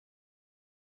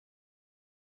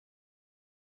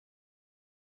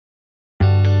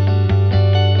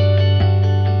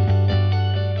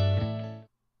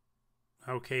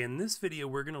Okay, in this video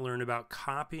we're going to learn about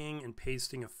copying and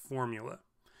pasting a formula.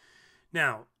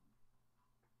 Now,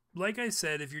 like I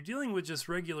said, if you're dealing with just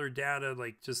regular data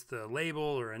like just the label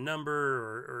or a number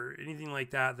or anything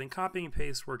like that, then copying and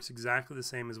paste works exactly the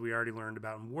same as we already learned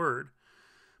about in Word.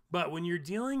 But when you're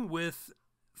dealing with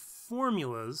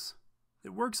formulas, it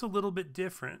works a little bit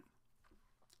different.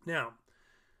 Now,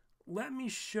 let me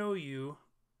show you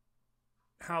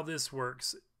how this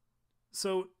works.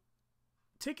 So,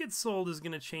 tickets sold is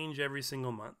going to change every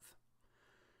single month.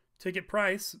 Ticket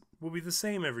price will be the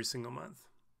same every single month.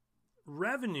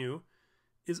 Revenue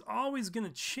is always going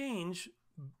to change.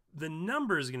 The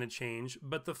number is going to change,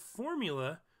 but the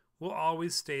formula will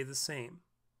always stay the same.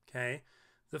 Okay?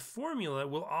 The formula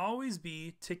will always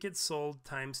be tickets sold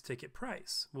times ticket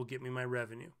price will get me my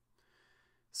revenue.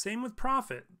 Same with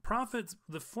profit. Profits,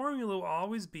 the formula will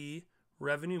always be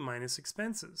revenue minus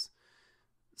expenses.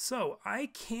 So I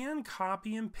can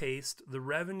copy and paste the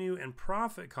revenue and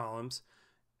profit columns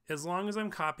as long as I'm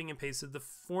copying and pasted the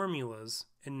formulas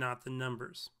and not the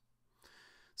numbers.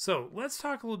 So let's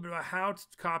talk a little bit about how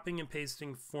copying and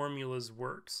pasting formulas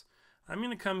works. I'm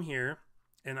going to come here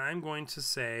and I'm going to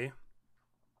say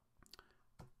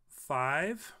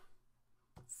 5,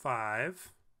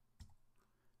 5,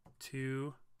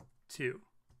 2, 2.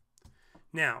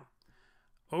 Now,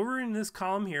 over in this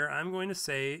column here, I'm going to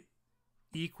say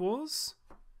equals,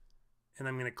 and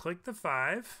I'm going to click the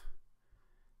 5,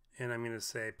 and I'm going to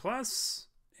say plus,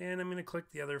 and I'm going to click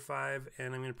the other 5,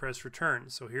 and I'm going to press return.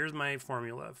 So here's my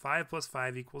formula. 5 plus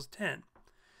 5 equals 10.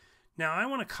 Now I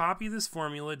want to copy this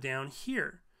formula down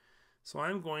here. So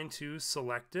I'm going to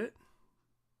select it,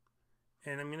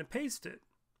 and I'm going to paste it.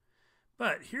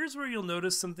 But here's where you'll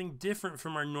notice something different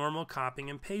from our normal copying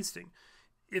and pasting.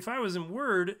 If I was in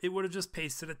Word, it would have just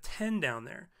pasted a 10 down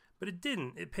there, but it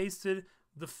didn't. It pasted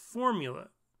the formula,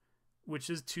 which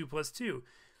is 2 plus 2.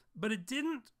 But it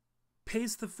didn't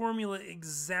paste the formula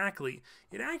exactly.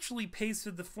 It actually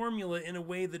pasted the formula in a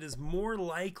way that is more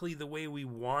likely the way we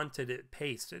wanted it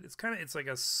pasted. It's like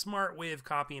a smart way of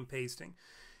copy and pasting.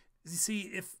 You see,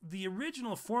 if the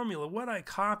original formula, what I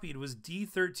copied was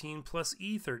D13 plus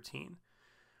E13.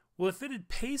 Well, if it had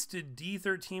pasted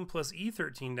D13 plus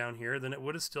E13 down here, then it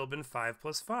would have still been 5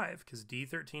 plus 5, because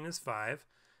D13 is 5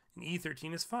 and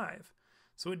E13 is 5.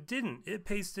 So it didn't. It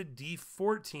pasted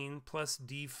D14 plus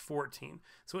D14.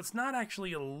 So it's not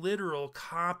actually a literal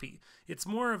copy. It's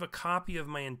more of a copy of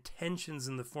my intentions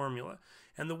in the formula.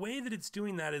 And the way that it's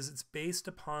doing that is it's based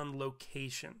upon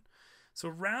location. So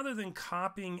rather than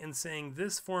copying and saying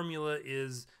this formula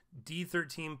is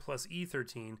D13 plus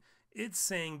E13, it's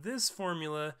saying this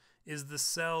formula is the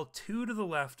cell 2 to the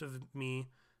left of me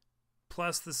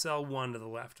plus the cell 1 to the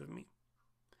left of me.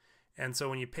 And so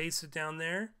when you paste it down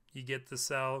there, you get the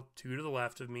cell 2 to the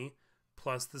left of me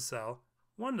plus the cell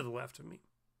 1 to the left of me.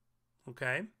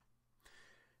 Okay?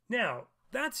 Now,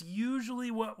 that's usually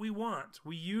what we want.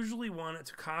 We usually want it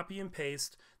to copy and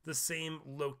paste the same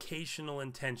locational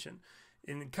intention.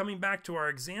 And coming back to our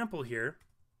example here,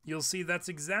 you'll see that's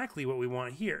exactly what we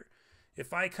want here.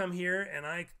 If I come here and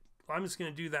I'm just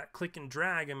going to do that click and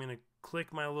drag. I'm going to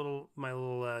click my little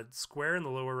square in the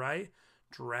lower right,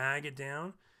 drag it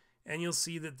down, and you'll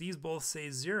see that these both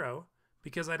say 0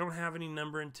 because I don't have any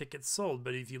number in tickets sold.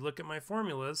 But if you look at my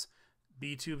formulas,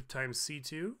 B2 times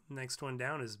C2, next one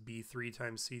down is B3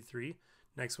 times C3,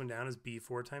 next one down is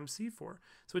B4 times C4.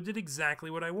 So it did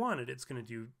exactly what I wanted. It's going to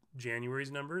do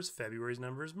January's numbers, February's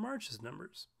numbers, March's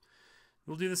numbers.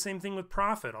 We'll do the same thing with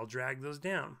profit. I'll drag those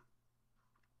down.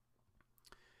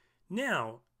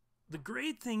 Now, the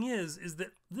great thing is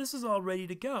that this is all ready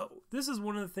to go. This is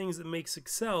one of the things that makes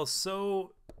Excel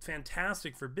so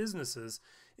fantastic for businesses,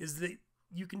 is that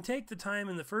you can take the time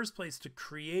in the first place to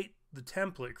create the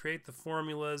template, create the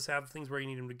formulas, have things where you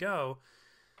need them to go.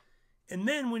 And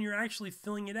then when you're actually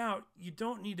filling it out, you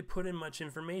don't need to put in much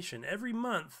information. Every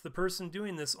month, the person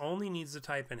doing this only needs to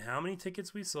type in how many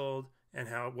tickets we sold and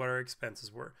what our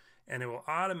expenses were. And it will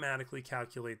automatically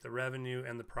calculate the revenue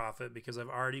and the profit because I've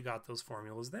already got those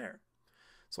formulas there.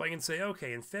 So I can say,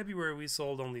 okay, in February we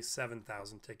sold only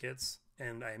 7,000 tickets,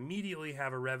 and I immediately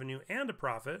have a revenue and a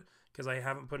profit because I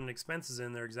haven't put in expenses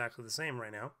in. They're exactly the same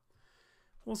right now.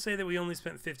 We'll say that we only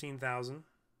spent 15,000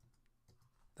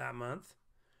 that month.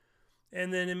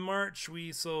 And then in March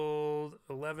we sold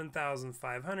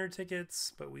 11,500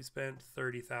 tickets, but we spent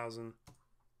 30,000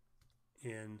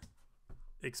 in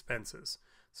expenses.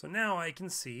 So now I can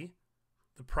see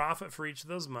the profit for each of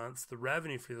those months, the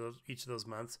revenue for each of those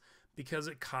months, because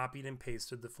it copied and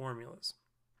pasted the formulas.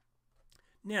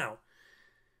 Now,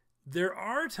 there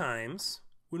are times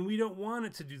when we don't want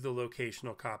it to do the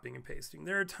locational copying and pasting.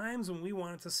 There are times when we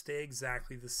want it to stay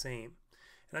exactly the same.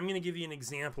 And I'm going to give you an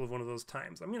example of one of those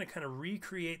times. I'm going to kind of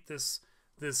recreate this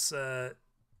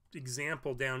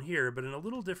example down here, but in a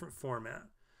little different format.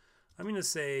 I'm going to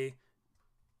say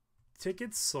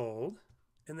tickets sold,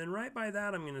 and then right by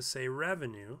that I'm going to say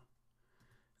revenue.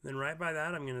 Then right by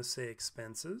that I'm going to say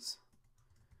expenses,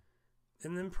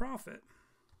 and then profit.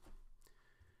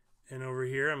 And over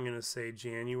here I'm going to say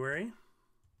January,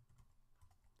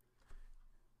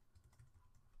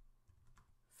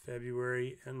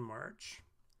 February, and March.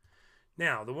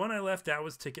 Now, the one I left out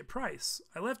was ticket price.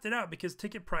 I left it out because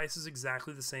ticket price is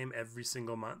exactly the same every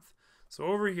single month. So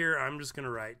over here, I'm just going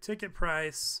to write ticket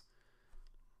price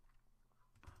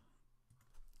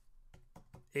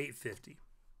 $8.50.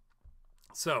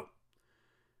 So,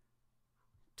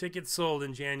 tickets sold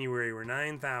in January were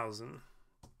 9,000.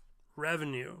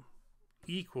 Revenue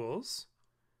equals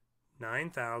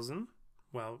 9,000,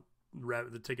 well,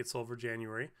 the tickets sold for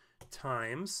January,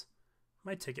 times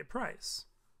my ticket price.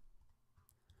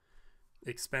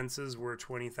 Expenses were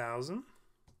 20,000,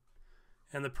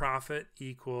 and the profit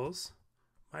equals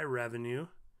my revenue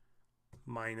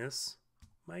minus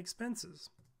my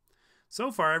expenses.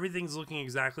 So far, everything's looking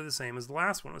exactly the same as the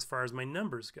last one as far as my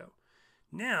numbers go.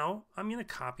 Now, I'm going to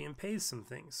copy and paste some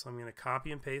things. So I'm going to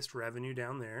copy and paste revenue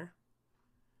down there,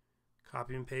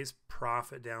 copy and paste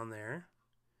profit down there.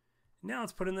 Now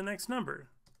let's put in the next number,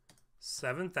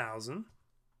 7,000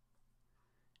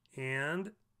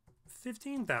 and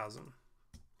 15,000.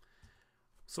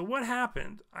 So what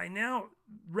happened?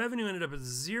 Revenue ended up at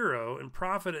 0 and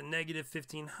profit at negative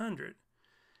 1,500.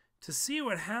 To see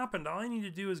what happened, all I need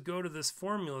to do is go to this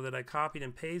formula that I copied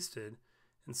and pasted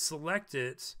and select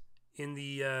it in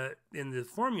the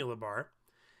formula bar,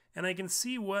 and I can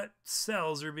see what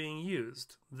cells are being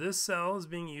used. This cell is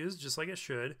being used just like it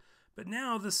should, but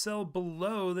now the cell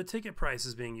below the ticket price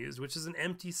is being used, which is an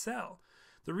empty cell.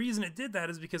 The reason it did that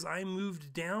is because I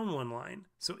moved down one line.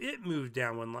 So it moved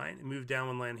down one line. It moved down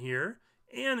one line here,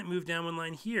 and it moved down one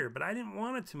line here. But I didn't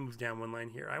want it to move down one line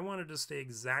here. I wanted to stay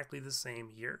exactly the same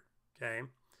here. Okay?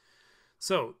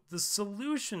 So the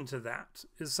solution to that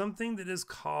is something that is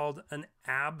called an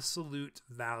absolute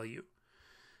value.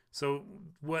 So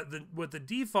what the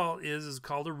default is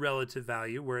called a relative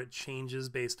value, where it changes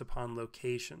based upon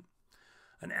location.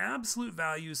 An absolute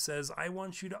value says, I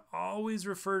want you to always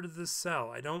refer to this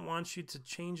cell. I don't want you to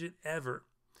change it ever.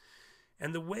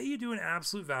 And the way you do an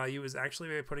absolute value is actually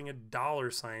by putting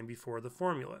a $sign before the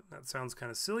formula. That sounds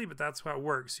kind of silly, but that's how it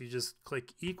works. You just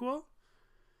click equal,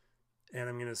 and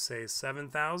I'm going to say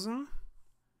 7,000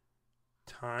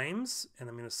 times, and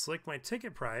I'm going to select my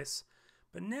ticket price.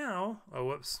 But now, oh,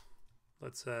 whoops,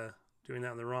 let's doing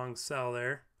that in the wrong cell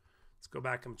there. Let's go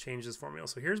back and change this formula.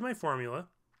 So here's my formula.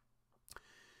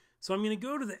 So I'm going to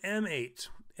go to the M8.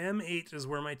 M8 is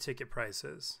where my ticket price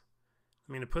is.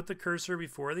 I'm going to put the cursor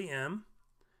before the M,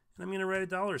 and I'm going to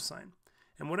write a $sign.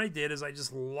 And what I did is I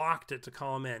just locked it to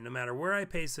column N. No matter where I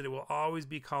paste it, it will always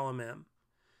be column M.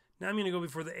 Now I'm going to go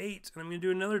before the 8, and I'm going to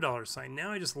do another $sign.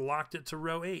 Now I just locked it to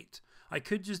row 8. I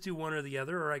could just do one or the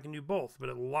other, or I can do both, but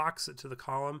it locks it to the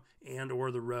column and or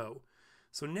the row.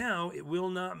 So now it will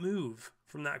not move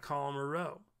from that column or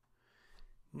row.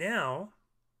 Now,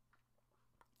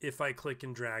 if I click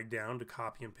and drag down to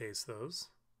copy and paste those,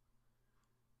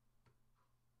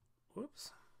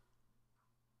 whoops,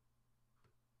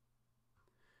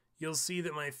 you'll see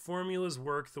that my formulas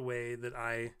work the way that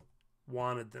I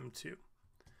wanted them to,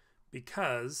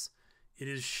 because it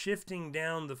is shifting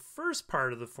down the first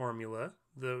part of the formula,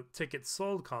 the tickets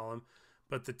sold column,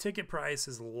 but the ticket price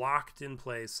is locked in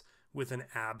place with an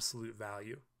absolute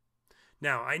value.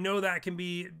 Now, I know that can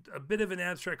be a bit of an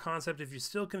abstract concept. If you're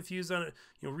still confused on it,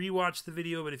 rewatch the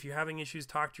video, but if you're having issues,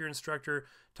 talk to your instructor,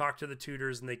 talk to the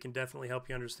tutors, and they can definitely help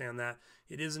you understand that.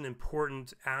 It is an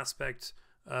important aspect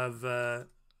of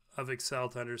Excel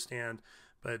to understand,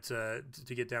 but to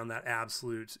get down that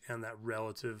absolute and that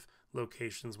relative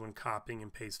locations when copying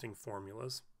and pasting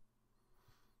formulas.